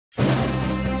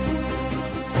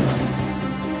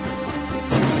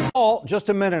Just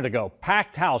a minute ago,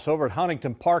 packed house over at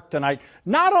Huntington Park tonight,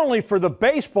 not only for the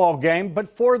baseball game, but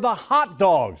for the hot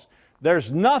dogs.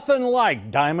 There's nothing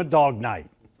like Diamond Dog Night.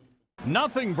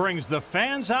 Nothing brings the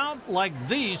fans out like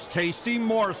these tasty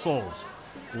morsels.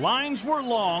 Lines were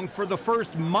long for the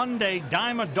first Monday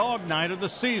Diamond Dog Night of the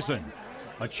season.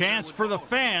 A chance for the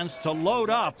fans to load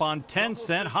up on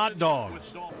 10-cent hot dogs.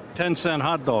 10-cent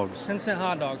hot dogs. 10-cent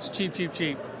hot dogs. Cheap, cheap,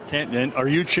 cheap. Are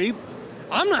you cheap?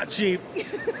 I'm not cheap.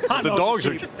 Hot The dogs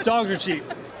are cheap. Dogs are cheap.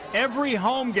 Every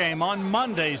home game on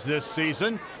Mondays this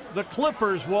season, the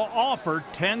Clippers will offer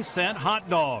 10-cent hot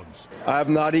dogs. I have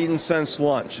not eaten since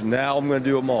lunch, and now I'm going to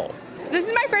do them all. This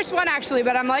is my first one, actually,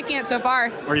 but I'm liking it so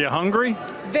far. Are you hungry?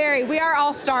 Very. We are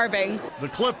all starving. The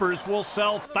Clippers will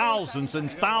sell thousands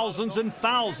and thousands and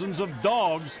thousands of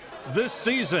dogs this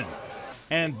season.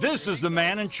 And this is the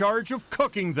man in charge of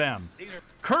cooking them.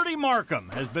 Curtie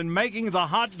Marcum has been making the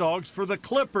hot dogs for the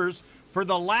Clippers for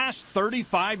the last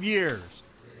 35 years.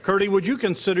 Curtie, would you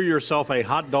consider yourself a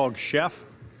hot dog chef?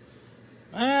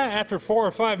 After 4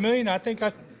 or 5 million, I think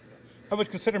I would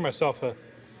consider myself a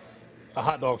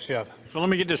hot dog chef. So let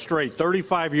me get this straight.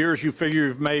 35 years, you figure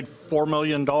you've made 4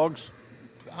 million dogs?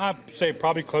 I'd say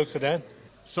probably close to that.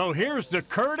 So here's to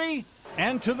Curtie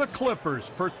and to the Clippers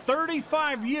for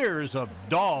 35 years of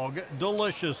dog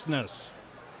deliciousness.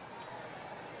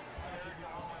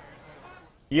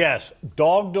 Yes,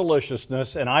 dog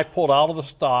deliciousness, and I pulled all of the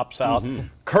stops out.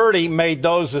 Curtie made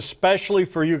those especially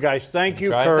for you guys. Thank you,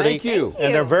 Curtie. Thank you.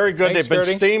 And they're very good. Thanks, They've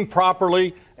been Curtie. steamed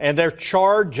properly, and they're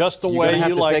charred just the way you like them.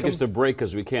 You're going to have to take us to break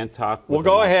because we can't talk. Well,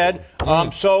 go ahead.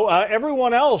 So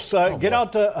everyone else, get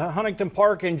out to Huntington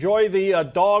Park, enjoy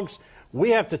the dogs.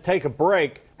 We have to take a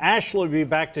break. Ashley will be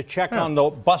back to check on the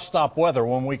bus stop weather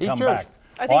when we come back.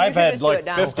 I've had like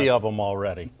 50 of them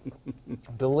already.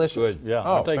 Delicious. Good. Yeah,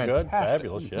 aren't they good? Fantastic.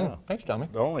 Fabulous, yeah. Thanks, Tommy.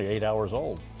 They're only 8 hours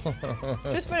old.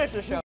 Just finish the show.